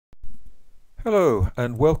Hello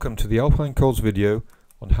and welcome to the Alpine Cols video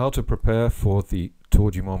on how to prepare for the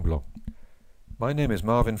Tour du Mont Blanc. My name is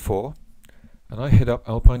Marvin Four and I head up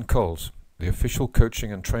Alpine Cols, the official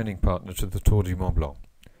coaching and training partner to the Tour du Mont Blanc.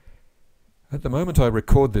 At the moment I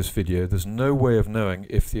record this video, there's no way of knowing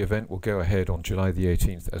if the event will go ahead on July the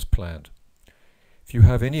 18th as planned. If you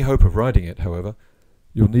have any hope of riding it, however,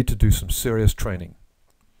 you'll need to do some serious training.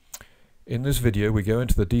 In this video we go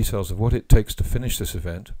into the details of what it takes to finish this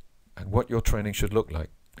event and what your training should look like.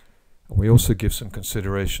 And we also give some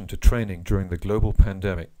consideration to training during the global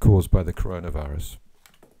pandemic caused by the coronavirus.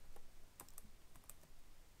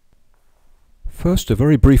 First, a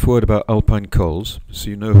very brief word about Alpine Cols, so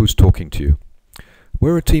you know who's talking to you.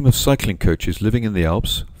 We're a team of cycling coaches living in the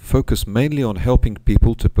Alps, focused mainly on helping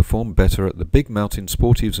people to perform better at the big mountain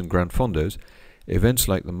Sportives and Grand Fondos, events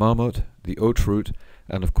like the Marmotte, the Haute Route,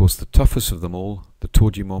 and of course the toughest of them all, the Tour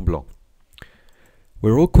du Mont Blanc.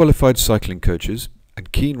 We're all qualified cycling coaches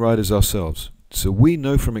and keen riders ourselves, so we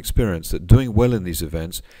know from experience that doing well in these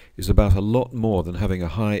events is about a lot more than having a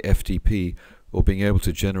high FTP or being able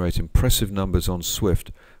to generate impressive numbers on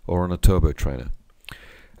Swift or on a turbo trainer.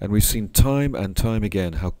 And we've seen time and time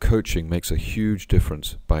again how coaching makes a huge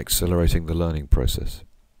difference by accelerating the learning process.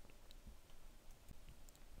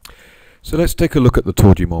 So let's take a look at the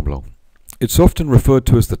Tour du Mont Blanc. It's often referred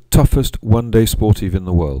to as the toughest one-day sportive in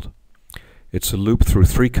the world. It's a loop through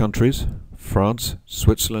 3 countries, France,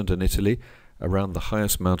 Switzerland and Italy, around the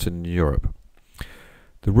highest mountain in Europe.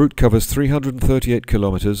 The route covers 338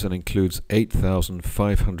 kilometers and includes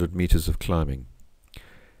 8,500 meters of climbing.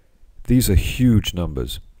 These are huge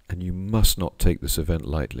numbers, and you must not take this event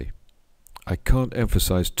lightly. I can't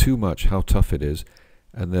emphasize too much how tough it is,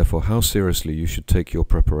 and therefore how seriously you should take your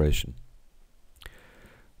preparation.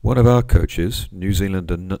 One of our coaches, New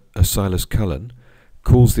Zealander Silas Cullen,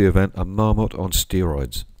 calls the event a Marmotte on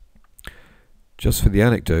steroids. Just for the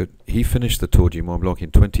anecdote, he finished the Tour du Mont Blanc in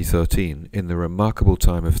 2013 in the remarkable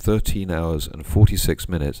time of 13 hours and 46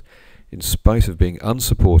 minutes, in spite of being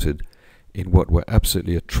unsupported in what were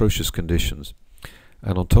absolutely atrocious conditions,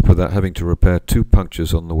 and on top of that having to repair 2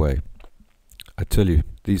 punctures on the way. I tell you,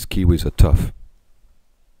 these Kiwis are tough.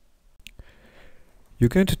 You're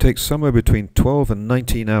going to take somewhere between 12 and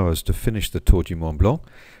 19 hours to finish the Tour du Mont Blanc,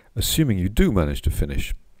 assuming you do manage to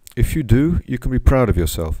finish. If you do, you can be proud of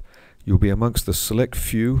yourself. You'll be amongst the select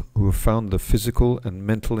few who have found the physical and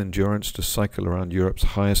mental endurance to cycle around Europe's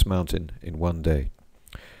highest mountain in one day.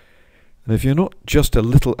 And if you're not just a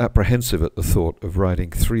little apprehensive at the thought of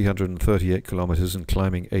riding 338 kilometers and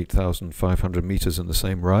climbing 8,500 meters in the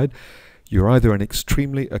same ride, you're either an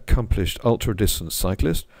extremely accomplished ultra-distance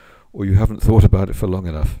cyclist or you haven't thought about it for long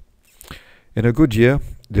enough. In a good year,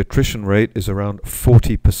 the attrition rate is around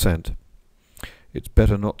 40%. It's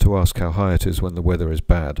better not to ask how high it is when the weather is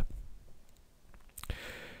bad.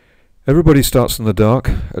 Everybody starts in the dark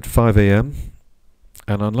at 5 AM,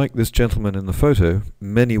 and unlike this gentleman in the photo,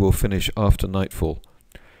 many will finish after nightfall,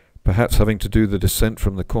 perhaps having to do the descent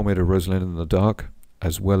from the Cormet de Roselend in the dark,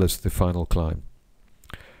 as well as the final climb.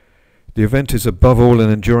 The event is above all an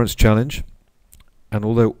endurance challenge, and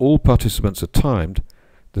although all participants are timed,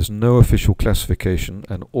 there's no official classification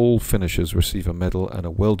and all finishers receive a medal and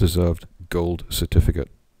a well-deserved gold certificate.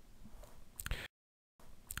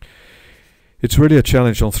 It's really a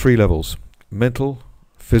challenge on 3 levels: mental,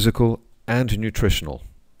 physical and nutritional,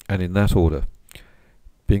 and in that order.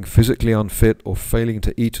 Being physically unfit or failing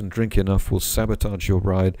to eat and drink enough will sabotage your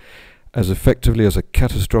ride as effectively as a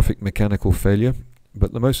catastrophic mechanical failure,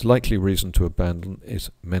 but the most likely reason to abandon is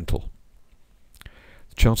mental.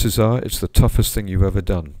 Chances are it's the toughest thing you've ever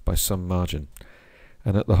done, by some margin.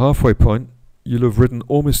 And at the halfway point, you'll have ridden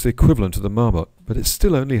almost the equivalent of the Marmotte, but it's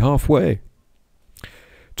still only halfway.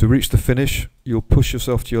 To reach the finish, you'll push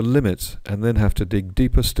yourself to your limits and then have to dig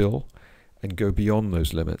deeper still and go beyond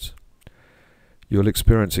those limits. You'll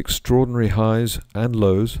experience extraordinary highs and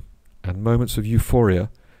lows and moments of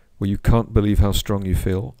euphoria where you can't believe how strong you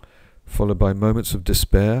feel, followed by moments of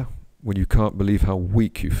despair when you can't believe how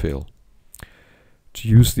weak you feel. To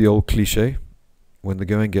use the old cliche, when the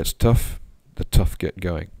going gets tough, the tough get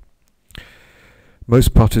going.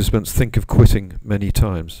 Most participants think of quitting many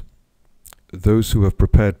times. Those who have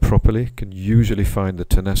prepared properly can usually find the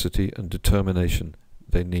tenacity and determination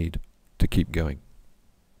they need to keep going.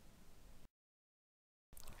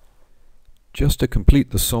 Just to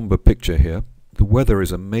complete the somber picture here, the weather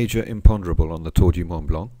is a major imponderable on the Tour du Mont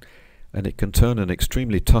Blanc, and it can turn an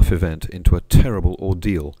extremely tough event into a terrible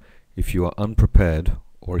ordeal if you are unprepared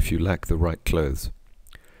or if you lack the right clothes.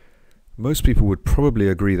 Most people would probably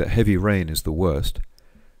agree that heavy rain is the worst,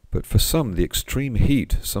 but for some the extreme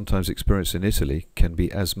heat sometimes experienced in Italy can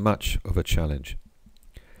be as much of a challenge.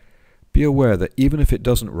 Be aware that even if it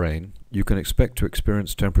doesn't rain, you can expect to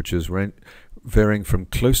experience temperatures varying from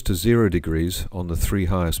close to 0 degrees on the 3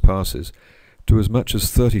 highest passes to as much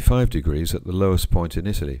as 35 degrees at the lowest point in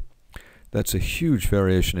Italy. That's a huge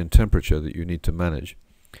variation in temperature that you need to manage,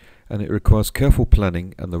 and it requires careful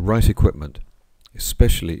planning and the right equipment,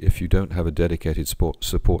 especially if you don't have a dedicated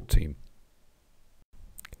support team.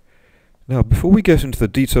 Now, before we get into the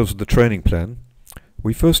details of the training plan,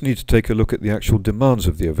 we first need to take a look at the actual demands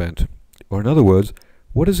of the event, or in other words,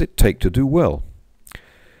 what does it take to do well?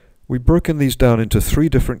 We've broken these down into 3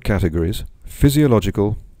 different categories: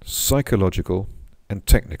 physiological, psychological, and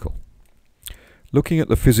technical. Looking at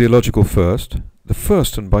the physiological first, the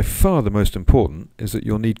first and by far the most important is that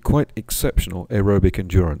you'll need quite exceptional aerobic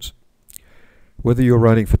endurance. Whether you're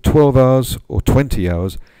riding for 12 hours or 20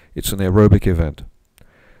 hours, it's an aerobic event.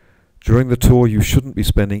 During the tour, you shouldn't be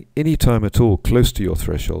spending any time at all close to your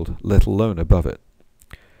threshold, let alone above it.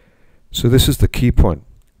 So this is the key point.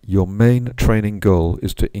 Your main training goal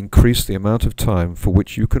is to increase the amount of time for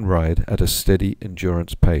which you can ride at a steady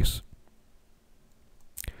endurance pace.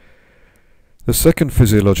 The second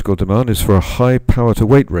physiological demand is for a high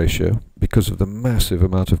power-to-weight ratio because of the massive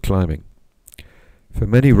amount of climbing. For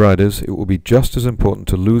many riders, it will be just as important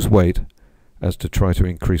to lose weight as to try to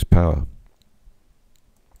increase power.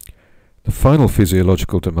 The final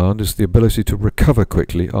physiological demand is the ability to recover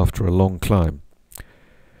quickly after a long climb.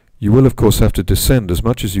 You will of course have to descend as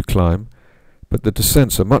much as you climb, but the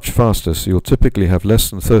descents are much faster, so you'll typically have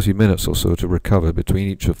less than 30 minutes or so to recover between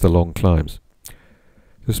each of the long climbs.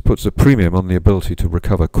 This puts a premium on the ability to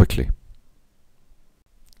recover quickly.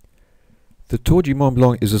 The Tour du Mont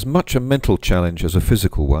Blanc is as much a mental challenge as a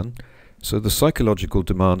physical one, so the psychological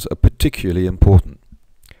demands are particularly important.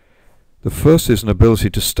 The first is an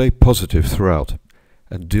ability to stay positive throughout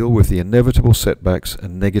and deal with the inevitable setbacks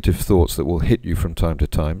and negative thoughts that will hit you from time to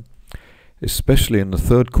time, especially in the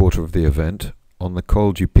third quarter of the event on the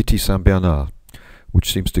Col du Petit Saint-Bernard,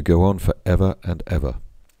 which seems to go on forever and ever.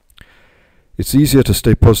 It's easier to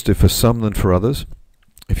stay positive for some than for others.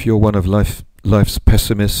 If you're one of life's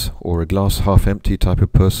pessimists or a glass half empty type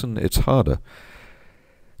of person, it's harder.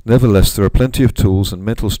 Nevertheless, there are plenty of tools and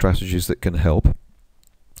mental strategies that can help.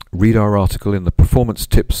 Read our article in the Performance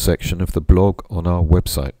Tips section of the blog on our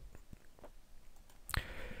website.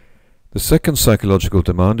 The second psychological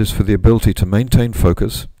demand is for the ability to maintain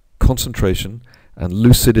focus, concentration, and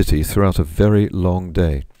lucidity throughout a very long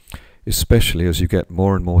day, especially as you get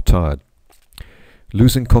more and more tired.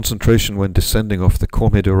 Losing concentration when descending off the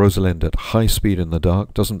Cormet de Roselend at high speed in the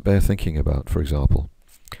dark doesn't bear thinking about, for example.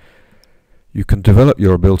 You can develop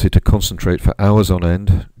your ability to concentrate for hours on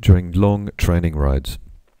end during long training rides.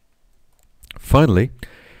 Finally,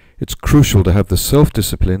 it's crucial to have the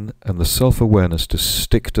self-discipline and the self-awareness to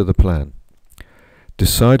stick to the plan.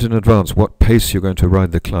 Decide in advance what pace you're going to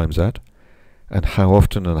ride the climbs at, and how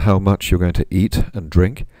often and how much you're going to eat and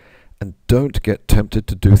drink, and don't get tempted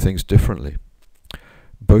to do things differently.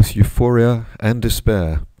 Both euphoria and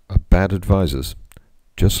despair are bad advisors,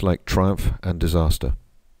 just like triumph and disaster.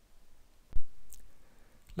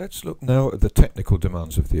 Let's look now at the technical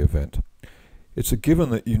demands of the event. It's a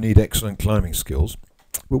given that you need excellent climbing skills,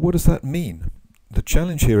 but what does that mean? The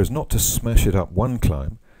challenge here is not to smash it up one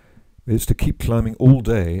climb, it's to keep climbing all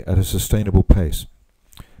day at a sustainable pace.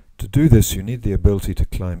 To do this, you need the ability to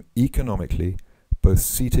climb economically, both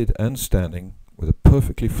seated and standing, with a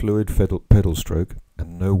perfectly fluid pedal stroke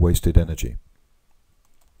and no wasted energy.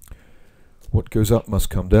 What goes up must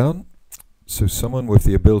come down, so someone with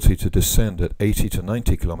the ability to descend at 80 to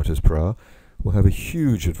 90 kilometers per hour will have a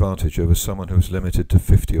huge advantage over someone who is limited to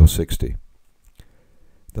 50 or 60.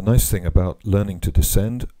 The nice thing about learning to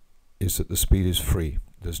descend is that the speed is free.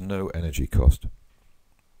 There's no energy cost.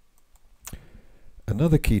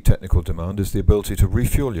 Another key technical demand is the ability to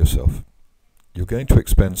refuel yourself. You're going to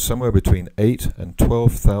expend somewhere between 8,000 and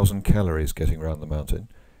 12,000 calories getting around the mountain.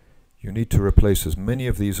 You need to replace as many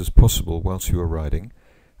of these as possible whilst you are riding,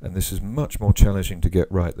 and this is much more challenging to get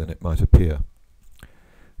right than it might appear.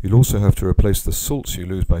 You'll also have to replace the salts you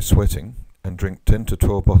lose by sweating and drink 10 to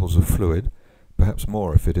 12 bottles of fluid, perhaps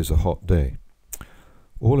more if it is a hot day.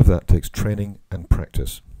 All of that takes training and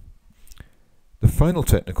practice. The final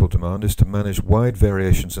technical demand is to manage wide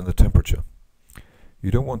variations in the temperature. You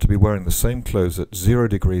don't want to be wearing the same clothes at 0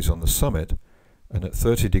 degrees on the summit and at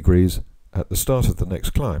 30 degrees at the start of the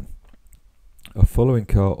next climb. A following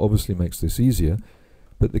car obviously makes this easier,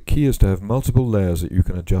 but the key is to have multiple layers that you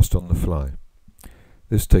can adjust on the fly.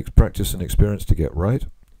 This takes practice and experience to get right.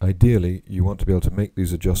 Ideally, you want to be able to make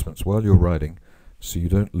these adjustments while you're riding so you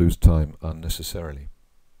don't lose time unnecessarily.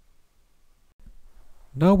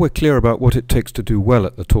 Now we're clear about what it takes to do well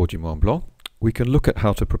at the Tour du Mont Blanc, we can look at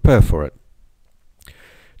how to prepare for it.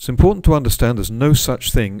 It's important to understand there's no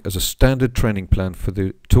such thing as a standard training plan for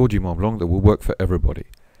the Tour du Mont Blanc that will work for everybody.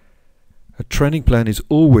 A training plan is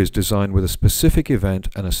always designed with a specific event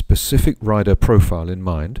and a specific rider profile in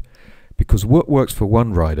mind, because what works for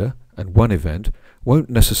one rider and one event won't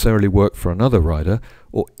necessarily work for another rider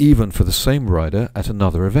or even for the same rider at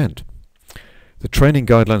another event. The training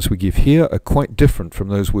guidelines we give here are quite different from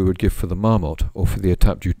those we would give for the Marmotte or for the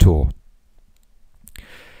Étape du Tour.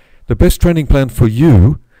 The best training plan for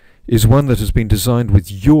you is one that has been designed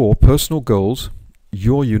with your personal goals,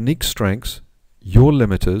 your unique strengths, your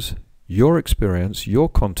limiters, your experience, your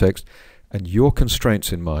context, and your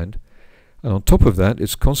constraints in mind, and on top of that,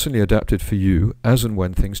 it's constantly adapted for you as and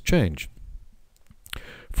when things change.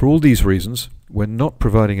 For all these reasons, we're not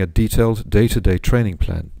providing a detailed day-to-day training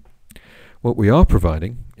plan. What we are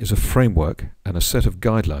providing is a framework and a set of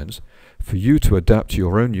guidelines for you to adapt to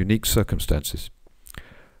your own unique circumstances.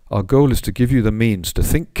 Our goal is to give you the means to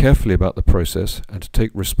think carefully about the process and to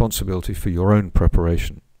take responsibility for your own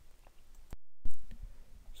preparation.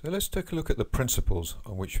 So let's take a look at the principles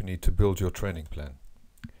on which you need to build your training plan.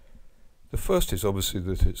 The first is obviously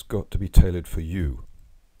that it's got to be tailored for you.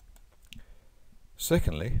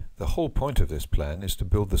 Secondly, the whole point of this plan is to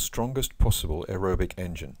build the strongest possible aerobic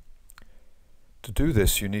engine. To do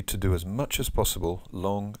this, you need to do as much as possible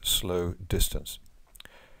long, slow distance.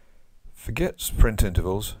 Forget sprint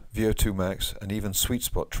intervals, VO2 max, and even sweet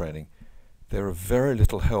spot training. They're of very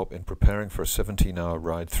little help in preparing for a 17-hour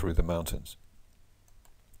ride through the mountains.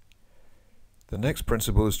 The next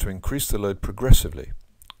principle is to increase the load progressively,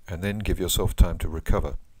 and then give yourself time to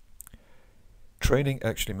recover. Training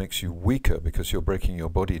actually makes you weaker because you're breaking your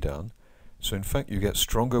body down, so in fact you get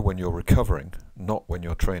stronger when you're recovering, not when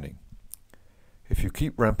you're training. If you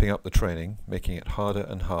keep ramping up the training, making it harder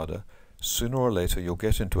and harder, sooner or later you'll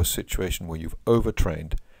get into a situation where you've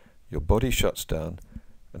overtrained, your body shuts down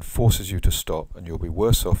and forces you to stop, and you'll be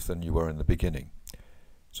worse off than you were in the beginning.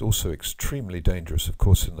 It's also extremely dangerous, of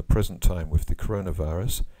course, in the present time with the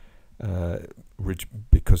coronavirus,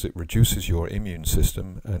 because it reduces your immune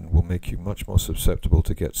system and will make you much more susceptible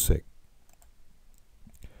to get sick.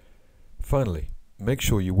 Finally, make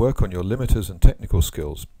sure you work on your limiters and technical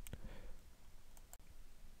skills.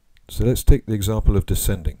 So let's take the example of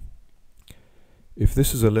descending. If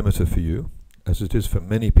this is a limiter for you, as it is for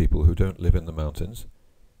many people who don't live in the mountains,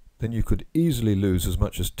 then you could easily lose as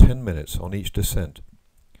much as 10 minutes on each descent,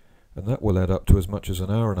 and that will add up to as much as an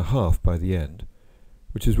hour and a half by the end,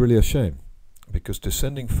 which is really a shame, because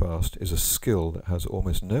descending fast is a skill that has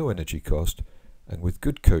almost no energy cost, and with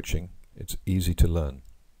good coaching, it's easy to learn.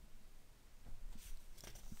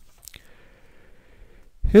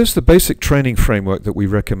 Here's the basic training framework that we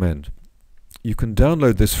recommend. You can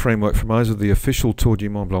download this framework from either the official Tour du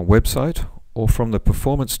Mont Blanc website or from the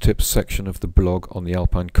performance tips section of the blog on the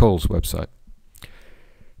Alpine Cols website.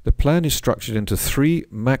 The plan is structured into 3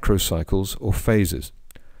 macro cycles or phases.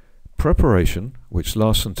 Preparation, which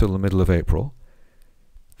lasts until the middle of April,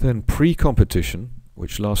 then pre-competition,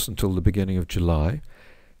 which lasts until the beginning of July,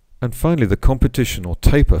 and finally the competition or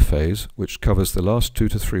taper phase, which covers the last 2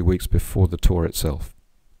 to 3 weeks before the tour itself.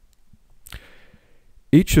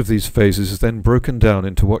 Each of these phases is then broken down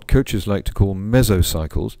into what coaches like to call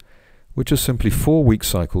mesocycles, which are simply 4-week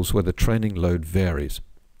cycles where the training load varies.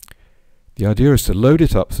 The idea is to load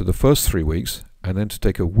it up through the first 3 weeks and then to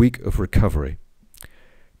take a week of recovery.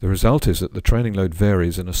 The result is that the training load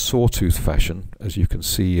varies in a sawtooth fashion, as you can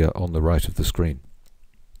see on the right of the screen.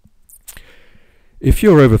 If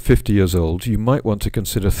you're over 50 years old, you might want to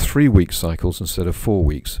consider 3-week cycles instead of 4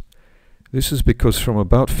 weeks. This is because from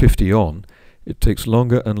about 50 on, it takes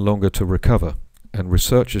longer and longer to recover, and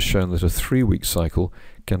research has shown that a 3-week cycle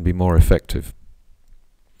can be more effective.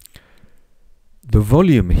 The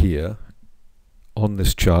volume here on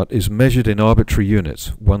this chart is measured in arbitrary units,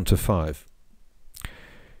 1 to 5.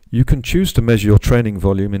 You can choose to measure your training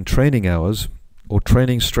volume in training hours, or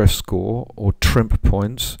training stress score, or TRIMP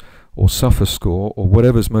points, or suffer score, or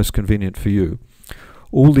whatever's most convenient for you.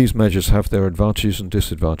 All these measures have their advantages and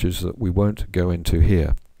disadvantages that we won't go into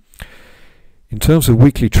here. In terms of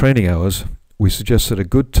weekly training hours, we suggest that a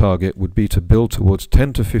good target would be to build towards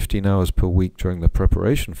 10 to 15 hours per week during the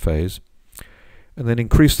preparation phase, and then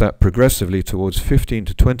increase that progressively towards 15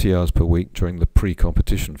 to 20 hours per week during the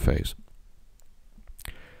pre-competition phase.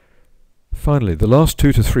 Finally, the last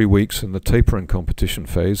 2 to 3 weeks in the taper and competition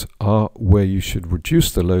phase are where you should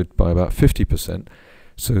reduce the load by about 50%,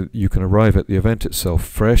 so you can arrive at the event itself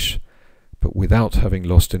fresh, but without having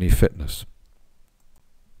lost any fitness.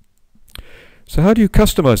 So how do you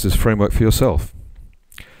customize this framework for yourself?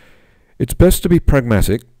 It's best to be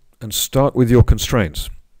pragmatic and start with your constraints,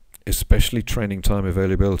 especially training time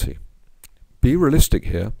availability. Be realistic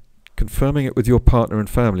here. Confirming it with your partner and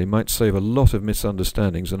family might save a lot of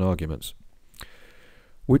misunderstandings and arguments.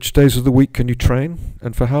 Which days of the week can you train,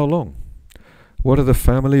 and for how long? What are the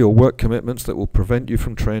family or work commitments that will prevent you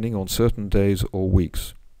from training on certain days or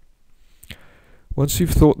weeks? Once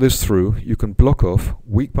you've thought this through, you can block off,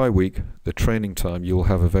 week by week, the training time you'll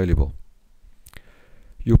have available.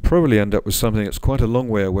 You'll probably end up with something that's quite a long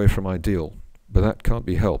way away from ideal, but that can't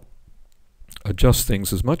be helped. Adjust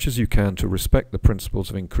things as much as you can to respect the principles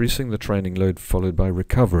of increasing the training load followed by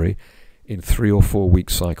recovery in 3 or 4 week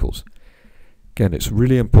cycles. Again, it's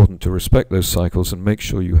really important to respect those cycles and make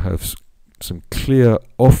sure you have some clear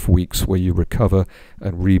off weeks where you recover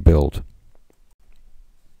and rebuild.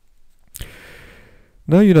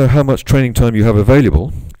 Now you know how much training time you have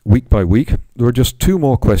available, week by week, there are just 2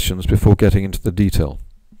 more questions before getting into the detail.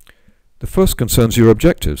 The first concerns your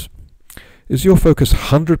objectives. Is your focus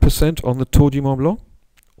 100% on the Tour du Mont Blanc,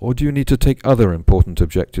 or do you need to take other important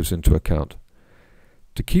objectives into account?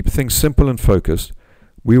 To keep things simple and focused,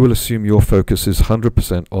 we will assume your focus is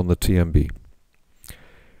 100% on the TMB.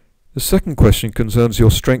 The second question concerns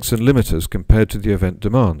your strengths and limiters compared to the event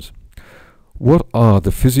demands. What are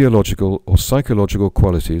the physiological or psychological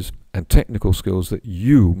qualities and technical skills that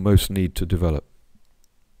you most need to develop?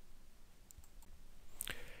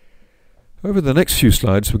 Over the next few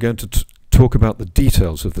slides, we're going to talk about the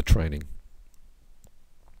details of the training.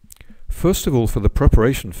 First of all, for the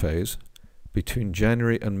preparation phase, between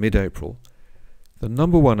January and mid-April, the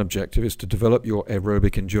number one objective is to develop your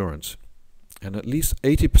aerobic endurance, and at least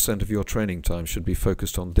 80% of your training time should be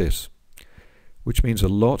focused on this, which means a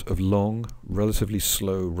lot of long, relatively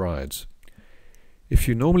slow rides. If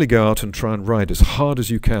you normally go out and try and ride as hard as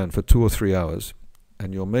you can for 2 or 3 hours,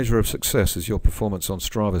 and your measure of success is your performance on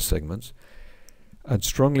Strava segments, I'd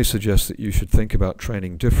strongly suggest that you should think about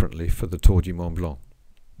training differently for the Tour du Mont Blanc.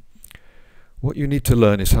 What you need to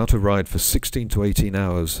learn is how to ride for 16 to 18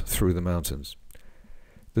 hours through the mountains.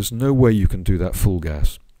 There's no way you can do that full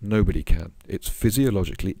gas. Nobody can. It's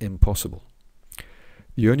physiologically impossible.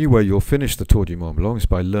 The only way you'll finish the Tour du Mont Blanc is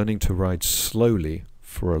by learning to ride slowly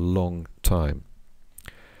for a long time.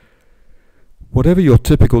 Whatever your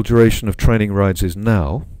typical duration of training rides is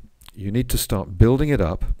now, you need to start building it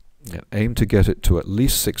up and aim to get it to at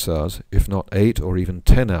least 6 hours, if not 8 or even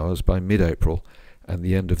 10 hours by mid-April and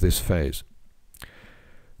the end of this phase.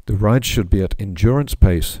 The rides should be at endurance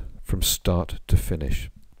pace from start to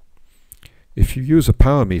finish. If you use a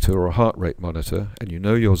power meter or a heart rate monitor and you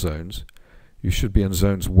know your zones, you should be in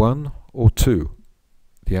zones 1 or 2,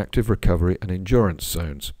 the active recovery and endurance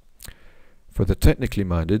zones. For the technically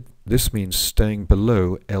minded, this means staying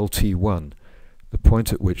below LT1, the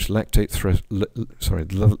point at which lactate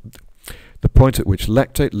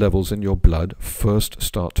levels in your blood first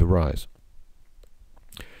start to rise.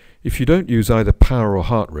 If you don't use either power or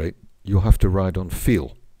heart rate, you'll have to ride on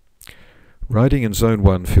feel. Riding in zone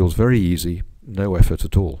 1 feels very easy, no effort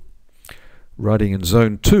at all. Riding in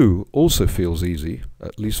zone 2 also feels easy,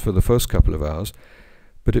 at least for the first couple of hours,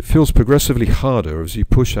 but it feels progressively harder as you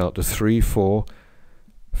push out to 3, 4,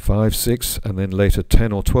 5, 6, and then later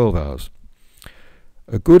 10 or 12 hours.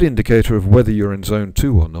 A good indicator of whether you're in zone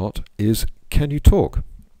 2 or not is, can you talk?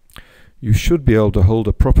 You should be able to hold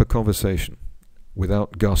a proper conversation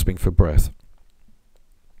without gasping for breath.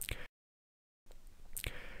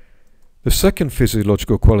 The second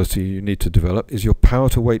physiological quality you need to develop is your power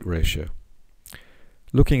to weight ratio.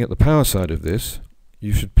 Looking at the power side of this,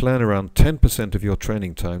 you should plan around 10% of your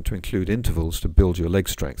training time to include intervals to build your leg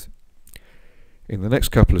strength. In the next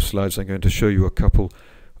couple of slides, I'm going to show you a couple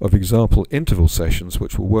of example interval sessions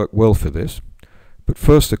which will work well for this. But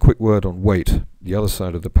first, a quick word on weight, the other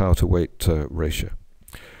side of the power to weight ratio.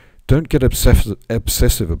 Don't get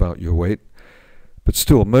obsessive about your weight, but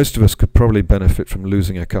still, most of us could probably benefit from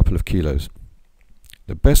losing a couple of kilos.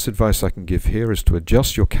 The best advice I can give here is to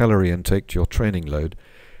adjust your calorie intake to your training load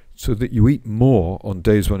so that you eat more on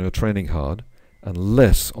days when you're training hard and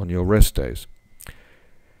less on your rest days.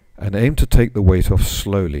 And aim to take the weight off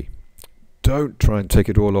slowly. Don't try and take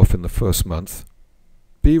it all off in the first month.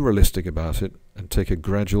 Be realistic about it and take a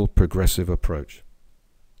gradual, progressive approach.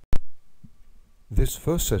 This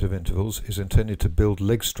first set of intervals is intended to build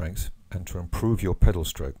leg strength and to improve your pedal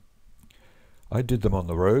stroke. I did them on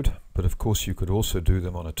the road, but of course you could also do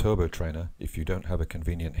them on a turbo trainer if you don't have a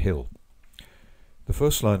convenient hill. The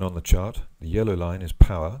first line on the chart, the yellow line, is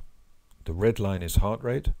power, the red line is heart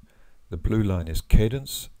rate, the blue line is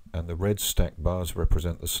cadence, and the red stacked bars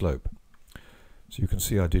represent the slope. So you can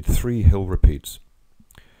see I did 3 hill repeats.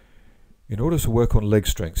 In order to work on leg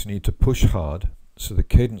strength, you need to push hard, so the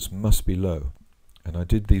cadence must be low. And I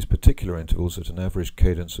did these particular intervals at an average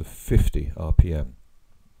cadence of 50 RPM.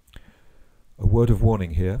 A word of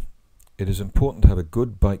warning here: it is important to have a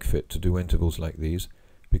good bike fit to do intervals like these,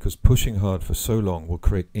 because pushing hard for so long will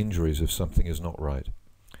create injuries if something is not right.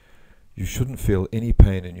 You shouldn't feel any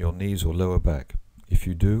pain in your knees or lower back. If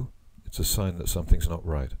you do, it's a sign that something's not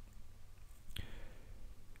right.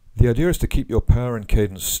 The idea is to keep your power and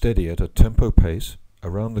cadence steady at a tempo pace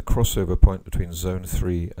around the crossover point between zone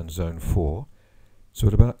 3 and zone 4, so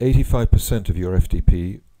at about 85% of your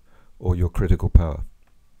FTP or your critical power.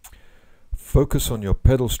 Focus on your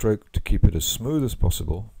pedal stroke to keep it as smooth as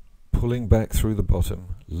possible, pulling back through the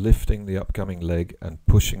bottom, lifting the upcoming leg and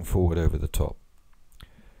pushing forward over the top.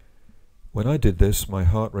 When I did this, my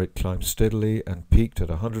heart rate climbed steadily and peaked at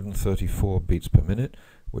 134 beats per minute,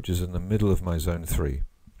 which is in the middle of my zone 3.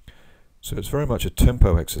 So it's very much a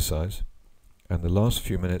tempo exercise, and the last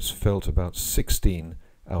few minutes felt about 16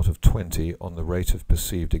 out of 20 on the rate of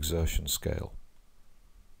perceived exertion scale.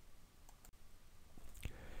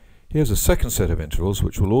 Here's a second set of intervals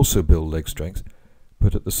which will also build leg strength,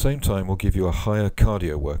 but at the same time will give you a higher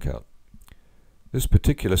cardio workout. This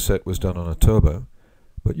particular set was done on a turbo,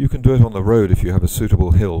 but you can do it on the road if you have a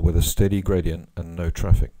suitable hill with a steady gradient and no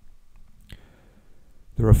traffic.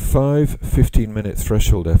 There are 5 15-minute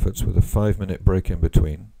threshold efforts with a 5-minute break in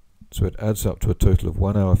between, so it adds up to a total of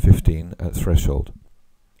 1 hour 15 at threshold.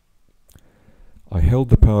 I held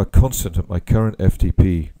the power constant at my current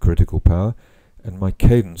FTP critical power and my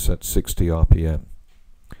cadence at 60 RPM.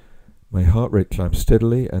 My heart rate climbed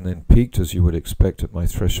steadily and then peaked as you would expect at my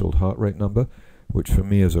threshold heart rate number, which for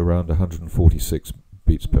me is around 146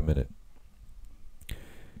 beats per minute.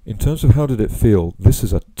 In terms of how did it feel, this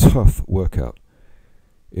is a tough workout.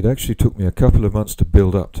 It actually took me a couple of months to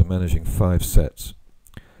build up to managing 5 sets.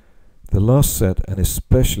 The last set, and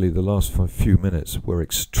especially the last few minutes, were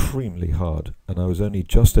extremely hard, and I was only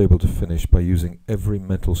just able to finish by using every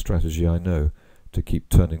mental strategy I know to keep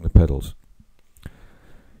turning the pedals.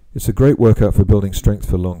 It's a great workout for building strength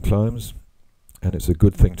for long climbs, and it's a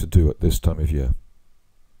good thing to do at this time of year.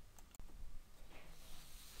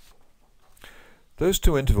 Those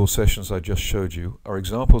 2 interval sessions I just showed you are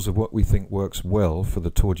examples of what we think works well for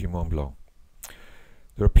the Tour du Mont Blanc.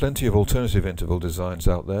 There are plenty of alternative interval designs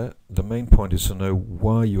out there. The main point is to know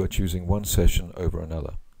why you are choosing one session over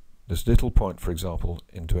another. There's little point, for example,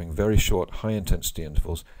 in doing very short, high-intensity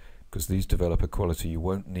intervals, because these develop a quality you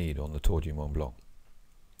won't need on the Tour du Mont Blanc.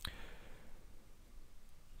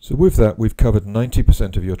 So with that, we've covered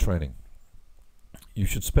 90% of your training. You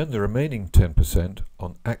should spend the remaining 10%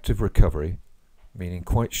 on active recovery, meaning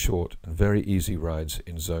quite short and very easy rides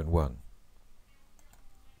in Zone 1.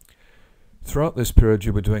 Throughout this period,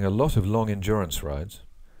 you'll be doing a lot of long endurance rides,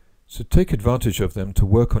 so take advantage of them to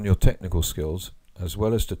work on your technical skills, as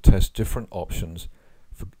well as to test different options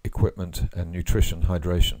for equipment and nutrition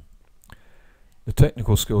hydration. The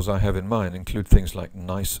technical skills I have in mind include things like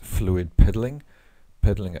nice fluid pedaling,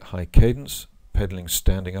 pedaling at high cadence, pedaling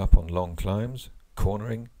standing up on long climbs,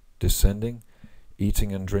 cornering, descending,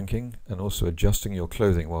 eating and drinking, and also adjusting your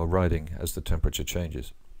clothing while riding as the temperature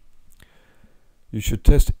changes. You should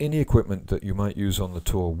test any equipment that you might use on the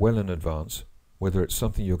tour well in advance, whether it's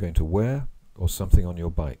something you're going to wear or something on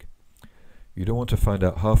your bike. You don't want to find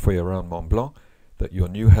out halfway around Mont Blanc that your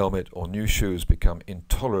new helmet or new shoes become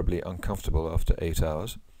intolerably uncomfortable after 8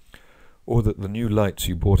 hours, or that the new lights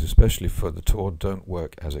you bought especially for the tour don't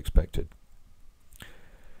work as expected.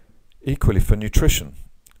 Equally for nutrition,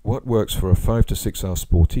 what works for a 5 to 6 hour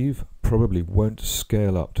Sportive probably won't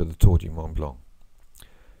scale up to the Tour du Mont Blanc.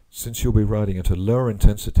 Since you'll be riding at a lower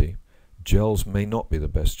intensity, gels may not be the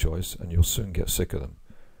best choice and you'll soon get sick of them.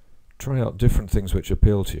 Try out different things which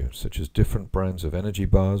appeal to you, such as different brands of energy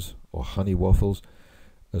bars or honey waffles,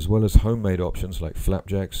 as well as homemade options like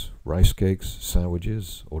flapjacks, rice cakes,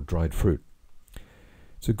 sandwiches, or dried fruit.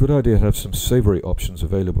 It's a good idea to have some savory options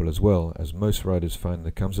available as well, as most riders find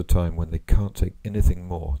there comes a time when they can't take anything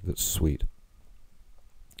more that's sweet.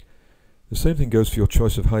 The same thing goes for your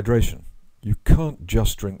choice of hydration. You can't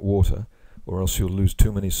just drink water, or else you'll lose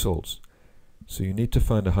too many salts. So you need to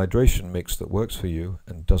find a hydration mix that works for you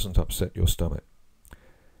and doesn't upset your stomach.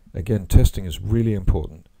 Again, testing is really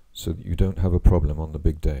important so that you don't have a problem on the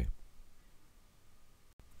big day.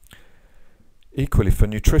 Equally for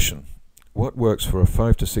nutrition, what works for a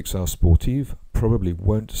 5 to 6 hour Sportive probably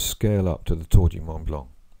won't scale up to the Tour du Mont Blanc.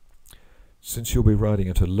 Since you'll be riding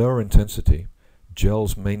at a lower intensity,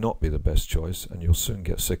 gels may not be the best choice and you'll soon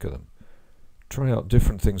get sick of them. Try out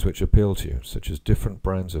different things which appeal to you, such as different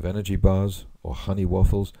brands of energy bars or honey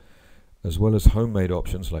waffles, as well as homemade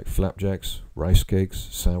options like flapjacks, rice cakes,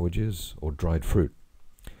 sandwiches, or dried fruit.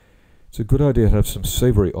 It's a good idea to have some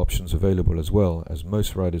savoury options available as well, as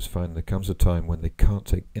most riders find there comes a time when they can't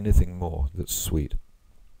take anything more that's sweet.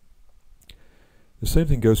 The same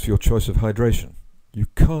thing goes for your choice of hydration. You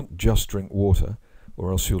can't just drink water,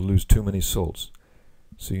 or else you'll lose too many salts.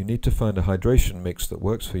 So you need to find a hydration mix that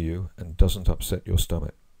works for you and doesn't upset your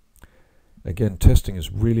stomach. Again, testing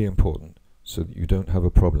is really important so that you don't have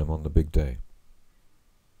a problem on the big day.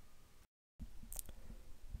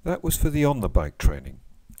 That was for the on-the-bike training.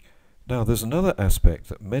 Now there's another aspect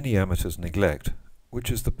that many amateurs neglect,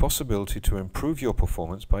 which is the possibility to improve your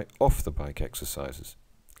performance by off-the-bike exercises.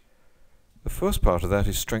 The first part of that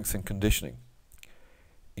is strength and conditioning.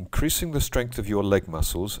 Increasing the strength of your leg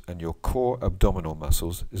muscles and your core abdominal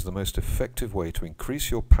muscles is the most effective way to increase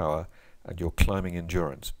your power and your climbing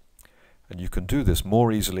endurance. And you can do this more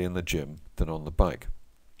easily in the gym than on the bike.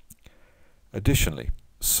 Additionally,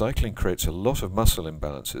 cycling creates a lot of muscle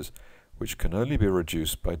imbalances which can only be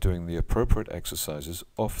reduced by doing the appropriate exercises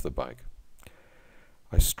off the bike.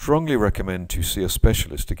 I strongly recommend you see a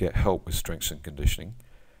specialist to get help with strength and conditioning,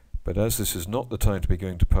 but as this is not the time to be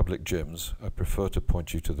going to public gyms, I prefer to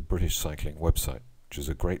point you to the British Cycling website, which is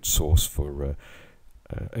a great source for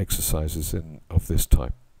exercises of this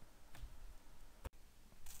type.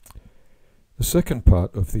 The second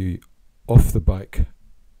part of the off-the-bike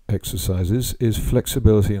exercises is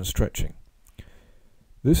flexibility and stretching.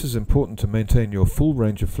 This is important to maintain your full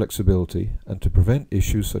range of flexibility and to prevent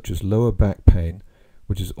issues such as lower back pain,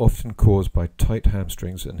 which is often caused by tight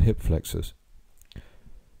hamstrings and hip flexors.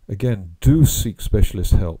 Again, do seek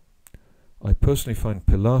specialist help. I personally find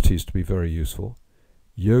Pilates to be very useful.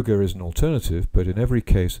 Yoga is an alternative, but in every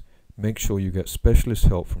case, make sure you get specialist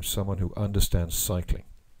help from someone who understands cycling.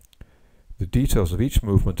 The details of each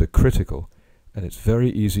movement are critical, and it's very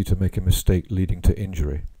easy to make a mistake leading to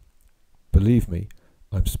injury. Believe me,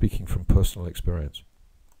 I'm speaking from personal experience.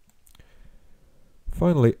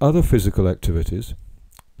 Finally, other physical activities.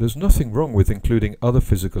 There's nothing wrong with including other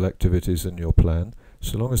physical activities in your plan,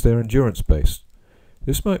 so long as they're endurance-based.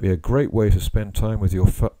 This might be a great way to spend time with your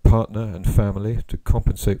partner and family to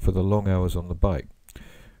compensate for the long hours on the bike.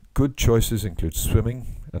 Good choices include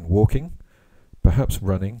swimming and walking, perhaps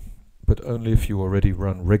running, but only if you already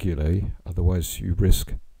run regularly, otherwise you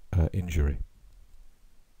risk injury.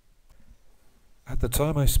 At the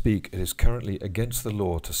time I speak, it is currently against the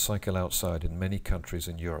law to cycle outside in many countries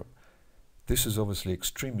in Europe. This is obviously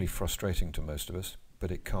extremely frustrating to most of us,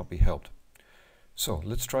 but it can't be helped. So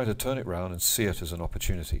let's try to turn it round and see it as an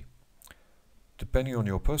opportunity. Depending on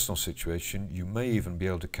your personal situation, you may even be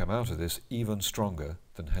able to come out of this even stronger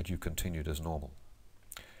than had you continued as normal.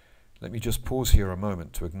 Let me just pause here a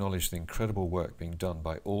moment to acknowledge the incredible work being done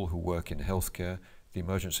by all who work in healthcare, the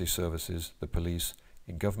emergency services, the police,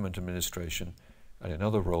 in government administration, and in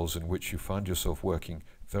other roles in which you find yourself working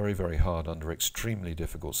very, very hard under extremely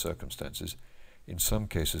difficult circumstances, in some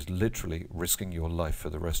cases literally risking your life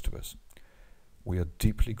for the rest of us. We are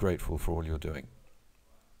deeply grateful for all you're doing.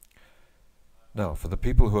 Now, for the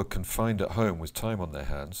people who are confined at home with time on their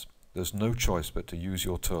hands, there's no choice but to use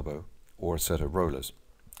your turbo or a set of rollers.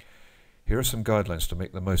 Here are some guidelines to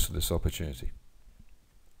make the most of this opportunity.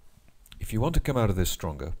 If you want to come out of this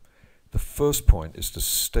stronger, the first point is to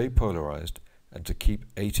stay polarized and to keep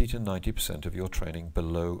 80 to 90% of your training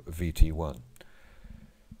below VT1.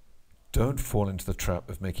 Don't fall into the trap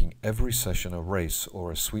of making every session a race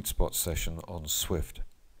or a sweet spot session on Swift.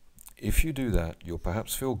 If you do that, you'll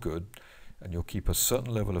perhaps feel good and you'll keep a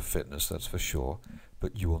certain level of fitness, that's for sure,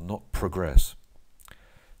 but you will not progress.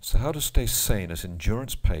 So how to stay sane at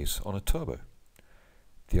endurance pace on a turbo?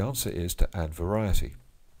 The answer is to add variety.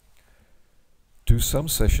 Do some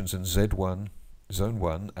sessions in Z1, Zone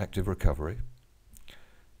 1, active recovery,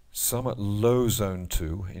 some at low Zone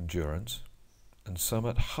 2, endurance, and some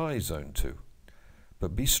at high Zone 2.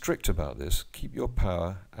 But be strict about this, keep your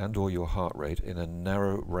power and or your heart rate in a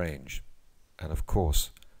narrow range, and of course,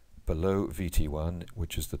 below VT1,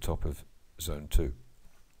 which is the top of Zone 2.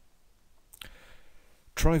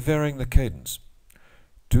 Try varying the cadence.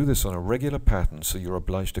 Do this on a regular pattern so you're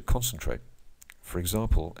obliged to concentrate. For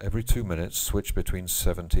example, every 2 minutes switch between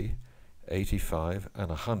 70, 85 and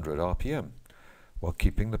 100 RPM while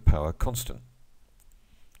keeping the power constant.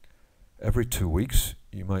 Every 2 weeks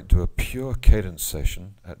you might do a pure cadence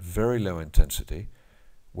session at very low intensity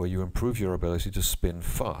where you improve your ability to spin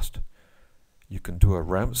fast. You can do a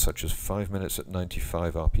ramp such as 5 minutes at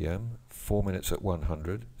 95 RPM, 4 minutes at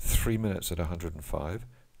 100, 3 minutes at 105,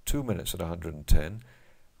 2 minutes at 110,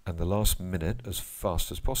 and the last minute as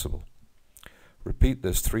fast as possible. Repeat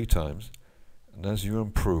this 3 times, and as you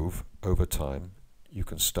improve over time, you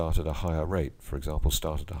can start at a higher rate. For example,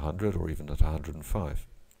 start at 100 or even at 105.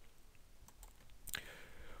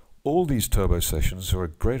 All these turbo sessions are a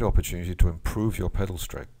great opportunity to improve your pedal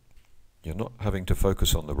strength. You're not having to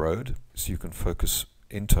focus on the road, so you can focus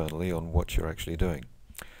internally on what you're actually doing.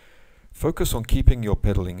 Focus on keeping your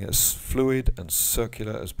pedaling as fluid and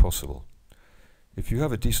circular as possible. If you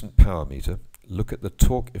have a decent power meter, look at the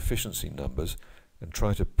torque efficiency numbers and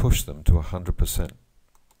try to push them to 100%.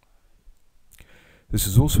 This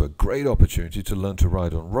is also a great opportunity to learn to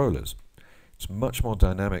ride on rollers. It's much more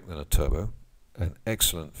dynamic than a turbo and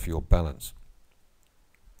excellent for your balance.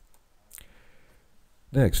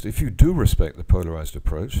 Next, if you do respect the polarized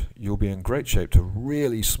approach, you'll be in great shape to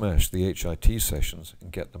really smash the HIT sessions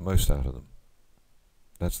and get the most out of them.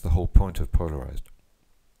 That's the whole point of polarized.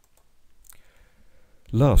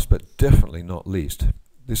 Last but definitely not least,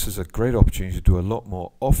 this is a great opportunity to do a lot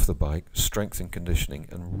more off the bike strength and conditioning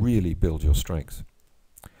and really build your strength.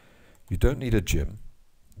 You don't need a gym.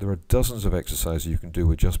 There are dozens of exercises you can do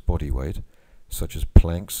with just body weight, such as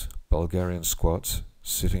planks, Bulgarian squats,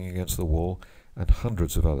 sitting against the wall, and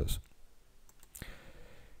hundreds of others.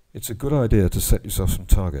 It's a good idea to set yourself some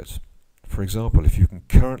targets. For example, if you can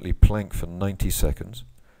currently plank for 90 seconds,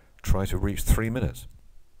 try to reach 3 minutes.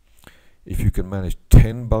 If you can manage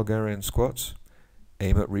 10 Bulgarian squats,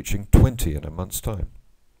 aim at reaching 20 in a month's time.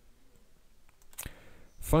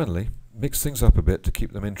 Finally, mix things up a bit to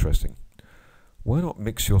keep them interesting. Why not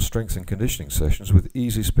mix your strength and conditioning sessions with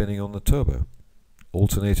easy spinning on the turbo,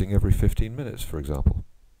 alternating every 15 minutes, for example?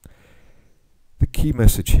 The key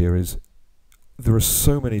message here is there are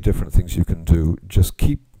so many different things you can do. Just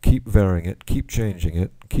keep varying it, keep changing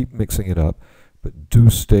it, keep mixing it up, but do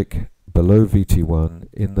stick below VT1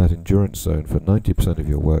 in that endurance zone for 90% of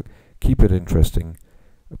your work. Keep it interesting,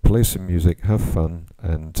 play some music, have fun,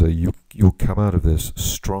 and you'll come out of this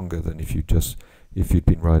stronger than if you'd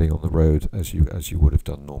been riding on the road as you would have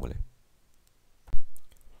done normally.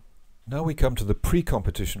 Now we come to the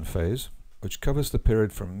pre-competition phase, which covers the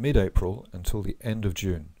period from mid-April until the end of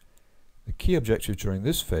June. The key objective during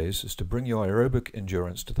this phase is to bring your aerobic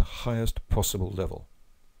endurance to the highest possible level.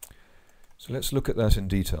 So let's look at that in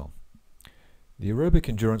detail. The aerobic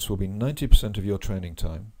endurance will be 90% of your training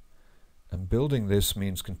time, and building this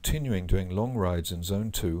means continuing doing long rides in Zone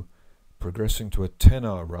 2, progressing to a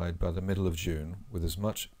 10-hour ride by the middle of June with as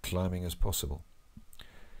much climbing as possible.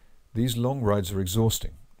 These long rides are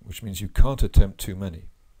exhausting, which means you can't attempt too many.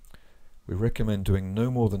 We recommend doing no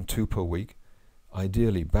more than 2 per week,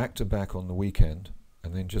 ideally back-to-back on the weekend,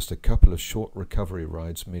 and then just a couple of short recovery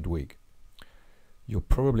rides midweek. You'll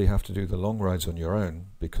probably have to do the long rides on your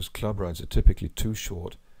own because club rides are typically too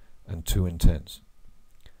short and too intense.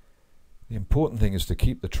 The important thing is to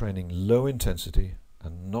keep the training low intensity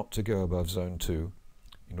and not to go above Zone 2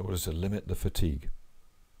 in order to limit the fatigue.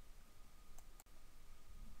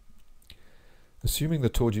 Assuming the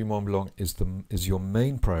Tour du Mont Blanc is your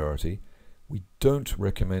main priority, we don't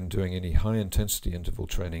recommend doing any high-intensity interval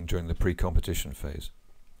training during the pre-competition phase.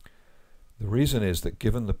 The reason is that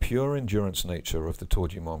given the pure endurance nature of the Tour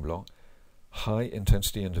du Mont Blanc,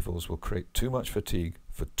 high-intensity intervals will create too much fatigue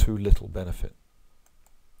for too little benefit.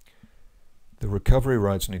 The recovery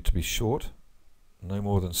rides need to be short, no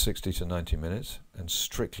more than 60 to 90 minutes, and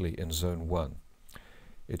strictly in Zone 1.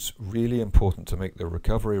 It's really important to make the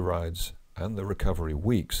recovery rides and the recovery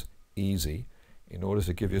weeks easy in order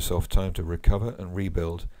to give yourself time to recover and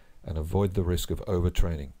rebuild and avoid the risk of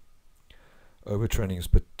overtraining. Overtraining is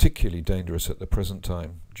particularly dangerous at the present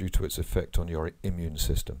time due to its effect on your immune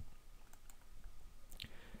system.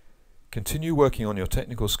 Continue working on your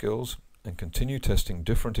technical skills and continue testing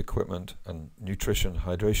different equipment and nutrition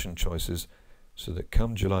hydration choices so that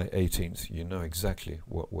come July 18th you know exactly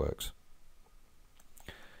what works.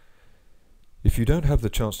 If you don't have the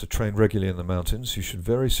chance to train regularly in the mountains, you should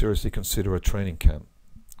very seriously consider a training camp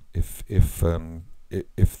if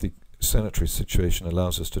the sanitary situation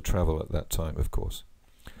allows us to travel at that time, of course.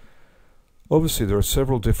 Obviously there are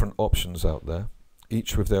several different options out there,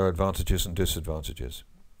 each with their advantages and disadvantages.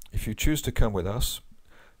 If you choose to come with us,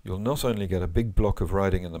 you'll not only get a big block of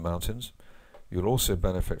riding in the mountains, you'll also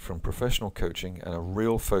benefit from professional coaching and a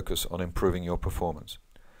real focus on improving your performance.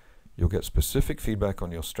 You'll get specific feedback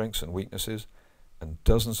on your strengths and weaknesses and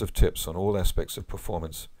dozens of tips on all aspects of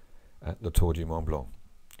performance at the Tour du Mont Blanc.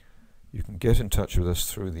 You can get in touch with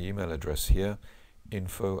us through the email address here,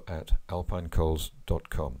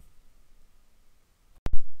 info@alpinecols.com.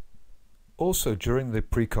 Also, during the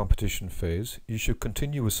pre-competition phase, you should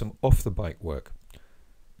continue with some off-the-bike work.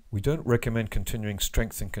 We don't recommend continuing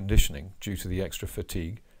strength and conditioning due to the extra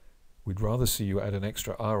fatigue. We'd rather see you add an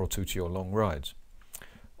extra hour or two to your long rides.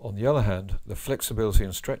 On the other hand, the flexibility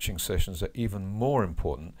and stretching sessions are even more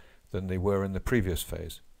important than they were in the previous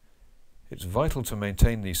phase. It's vital to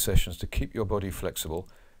maintain these sessions to keep your body flexible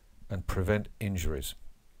and prevent injuries.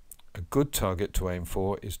 A good target to aim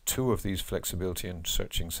for is 2 of these flexibility and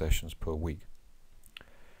stretching sessions per week.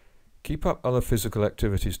 Keep up other physical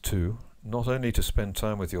activities too, not only to spend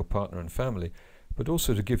time with your partner and family, but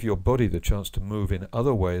also to give your body the chance to move in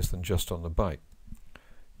other ways than just on the bike.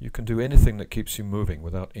 You can do anything that keeps you moving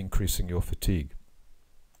without increasing your fatigue.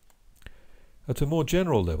 At a more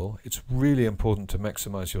general level, it's really important to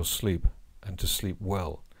maximize your sleep and to sleep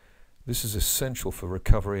well. This is essential for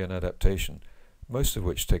recovery and adaptation, most of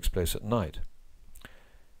which takes place at night.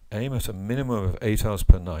 Aim at a minimum of 8 hours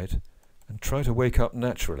per night and try to wake up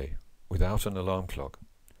naturally without an alarm clock.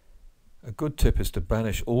 A good tip is to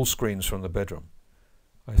banish all screens from the bedroom.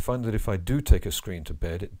 I find that if I do take a screen to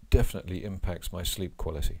bed, it definitely impacts my sleep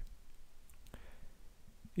quality.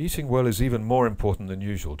 Eating well is even more important than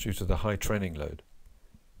usual due to the high training load.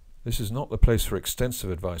 This is not the place for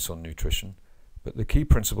extensive advice on nutrition, but the key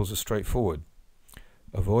principles are straightforward.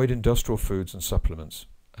 Avoid industrial foods and supplements,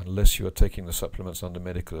 unless you are taking the supplements under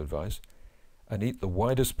medical advice, and eat the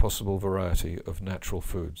widest possible variety of natural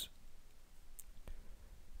foods.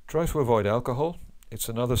 Try to avoid alcohol. It's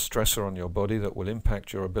another stressor on your body that will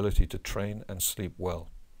impact your ability to train and sleep well.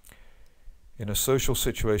 In a social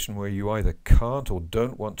situation where you either can't or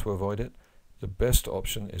don't want to avoid it, the best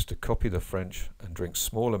option is to copy the French and drink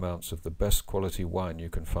small amounts of the best quality wine you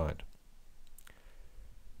can find.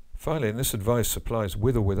 Finally, and this advice applies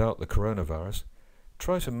with or without the coronavirus,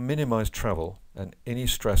 try to minimize travel and any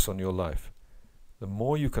stress on your life. The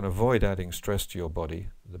more you can avoid adding stress to your body,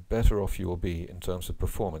 the better off you will be in terms of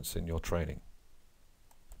performance in your training.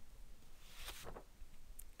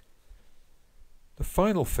 The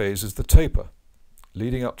final phase is the taper,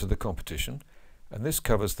 leading up to the competition, and this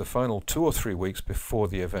covers the final 2 or 3 weeks before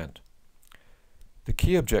the event. The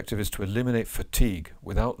key objective is to eliminate fatigue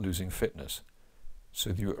without losing fitness,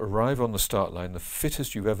 so that you arrive on the start line the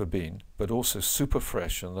fittest you've ever been, but also super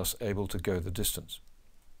fresh and thus able to go the distance.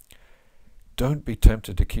 Don't be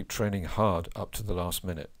tempted to keep training hard up to the last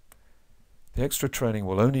minute. The extra training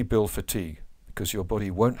will only build fatigue because your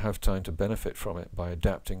body won't have time to benefit from it by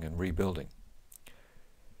adapting and rebuilding.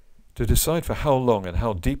 To decide for how long and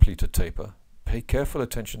how deeply to taper, pay careful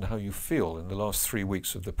attention to how you feel in the last 3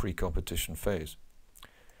 weeks of the pre-competition phase.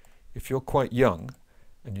 If you're quite young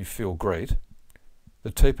and you feel great,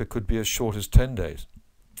 the taper could be as short as 10 days.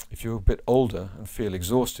 If you're a bit older and feel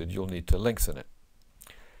exhausted, you'll need to lengthen it.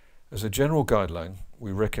 As a general guideline,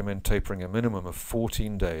 we recommend tapering a minimum of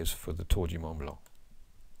 14 days for the Tour du Mont Blanc.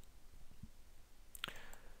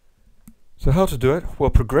 So how to do it? Well,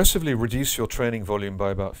 progressively reduce your training volume by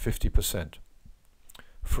about 50%.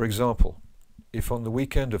 For example, if on the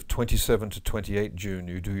weekend of 27 to 28 June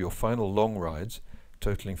you do your final long rides,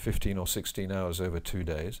 totaling 15 or 16 hours over 2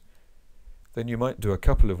 days, then you might do a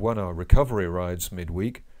couple of 1-hour recovery rides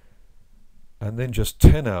midweek, and then just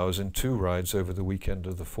 10 hours in 2 rides over the weekend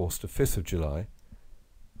of the 4th to 5th of July,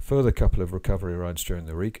 further couple of recovery rides during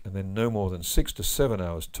the week, and then no more than 6 to 7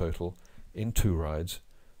 hours total in 2 rides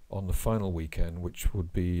on the final weekend, which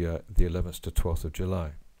would be the 11th to 12th of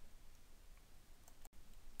July.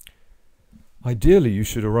 Ideally, you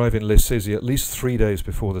should arrive in Les Saisies at least 3 days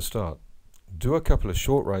before the start. Do a couple of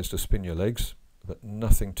short rides to spin your legs, but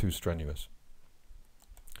nothing too strenuous.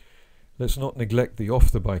 Let's not neglect the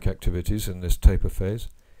off-the-bike activities in this taper phase.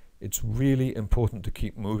 It's really important to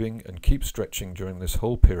keep moving and keep stretching during this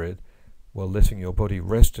whole period while letting your body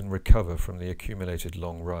rest and recover from the accumulated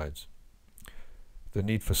long rides. The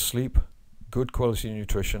need for sleep, good quality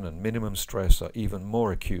nutrition and minimum stress are even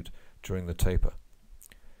more acute during the taper.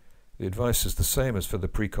 The advice is the same as for the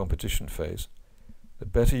pre-competition phase. The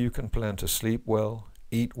better you can plan to sleep well,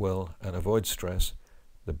 eat well and avoid stress,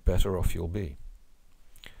 the better off you'll be.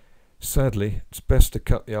 Sadly, it's best to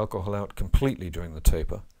cut the alcohol out completely during the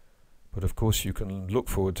taper, but of course you can look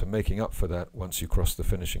forward to making up for that once you cross the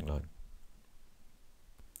finishing line.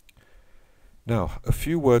 Now, a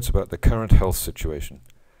few words about the current health situation.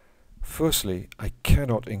 Firstly, I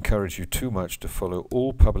cannot encourage you too much to follow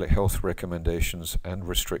all public health recommendations and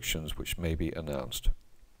restrictions which may be announced.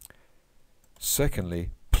 Secondly,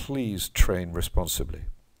 please train responsibly.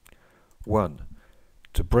 1.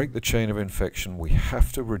 To break the chain of infection, we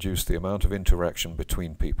have to reduce the amount of interaction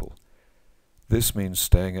between people. This means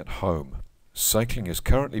staying at home. Cycling is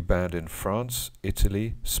currently banned in France,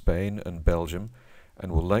 Italy, Spain and Belgium,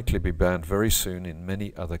 and will likely be banned very soon in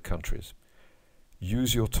many other countries.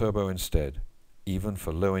 use your turbo instead, even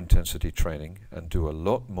for low intensity training, and do a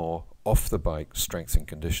lot more off the bike strength and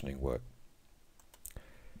conditioning work.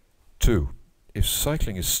 2. If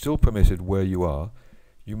cycling is still permitted where you are,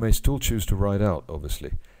 you may still choose to ride out,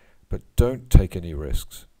 obviously, but don't take any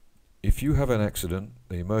risks. If you have an accident,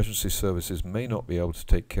 the emergency services may not be able to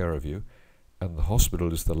take care of you, and the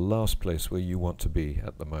hospital is the last place where you want to be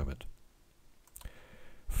at the moment.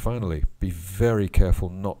 Finally, be very careful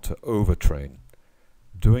not to overtrain.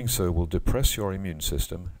 Doing so will depress your immune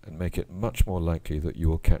system and make it much more likely that you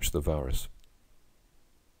will catch the virus.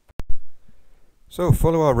 So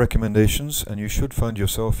follow our recommendations and you should find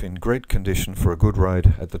yourself in great condition for a good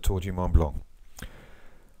ride at the Tour du Mont Blanc.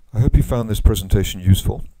 I hope you found this presentation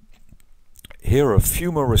useful. Here are a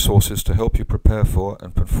few more resources to help you prepare for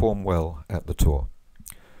and perform well at the Tour.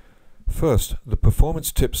 First, the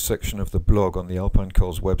Performance Tips section of the blog on the Alpine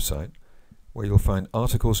Cols website, where you'll find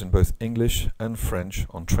articles in both English and French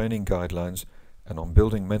on training guidelines and on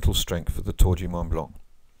building mental strength for the Tour du Mont Blanc.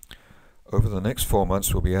 Over the next 4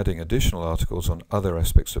 months we'll be adding additional articles on other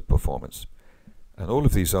aspects of performance, and all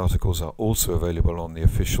of these articles are also available on the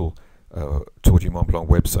official Tour du Mont Blanc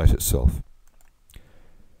website itself.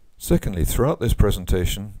 Secondly, throughout this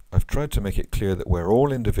presentation I've tried to make it clear that we're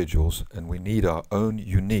all individuals and we need our own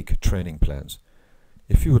unique training plans.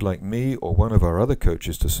 If you would like me or one of our other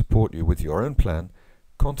coaches to support you with your own plan,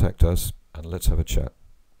 contact us and let's have a chat.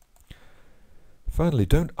 Finally,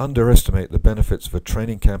 don't underestimate the benefits of a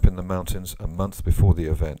training camp in the mountains a month before the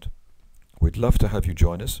event. We'd love to have you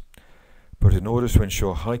join us, but in order to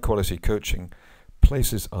ensure high quality coaching,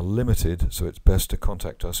 places are limited, so it's best to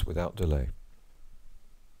contact us without delay.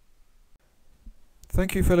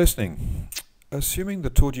 Thank you for listening. Assuming the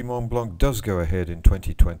Tour du Mont Blanc does go ahead in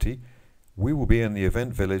 2020, we will be in the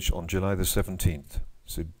event village on July the 17th,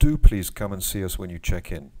 so do please come and see us when you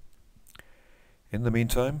check in. In the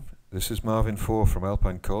meantime, this is Marvin Four from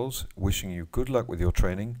Alpine Cols, wishing you good luck with your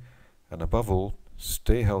training, and above all,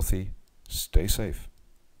 stay healthy, stay safe.